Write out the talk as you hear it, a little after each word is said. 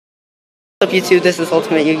What's up YouTube, this is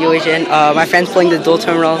Ultimate Yu-Gi-Oh! Asian. My friend's playing the dual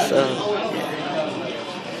terminal, so...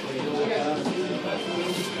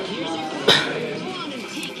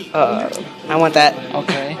 I want that.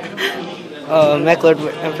 Okay. Mech Lord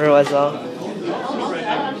Emperor as well.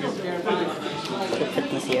 Put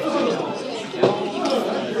this here.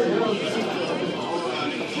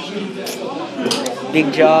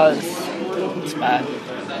 Big Jaws. It's bad.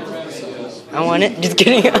 I want it. Just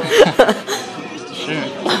kidding. Sure.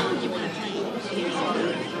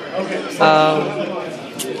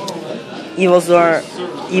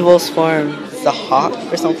 Evil's form is the hawk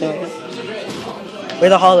or something like that. Where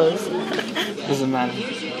the hollows? Doesn't matter.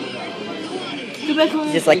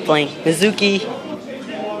 Just like playing Mizuki.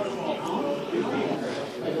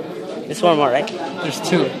 There's one more, right? There's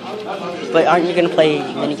two. But aren't you gonna play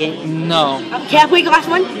minigame? No. Can I play the last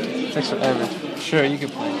one? It takes forever. Sure, you can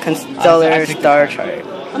play. Constellar Star Chart.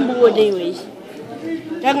 I'm bored anyways.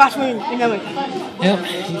 That last one, remember.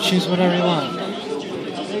 Yep, you choose whatever you want.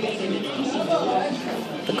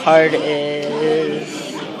 The card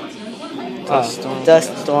is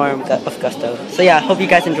Dust Storm of Gusto. So yeah, hope you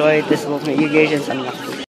guys enjoyed. This is Ultimate Yu-Gi-Oh! Signing off.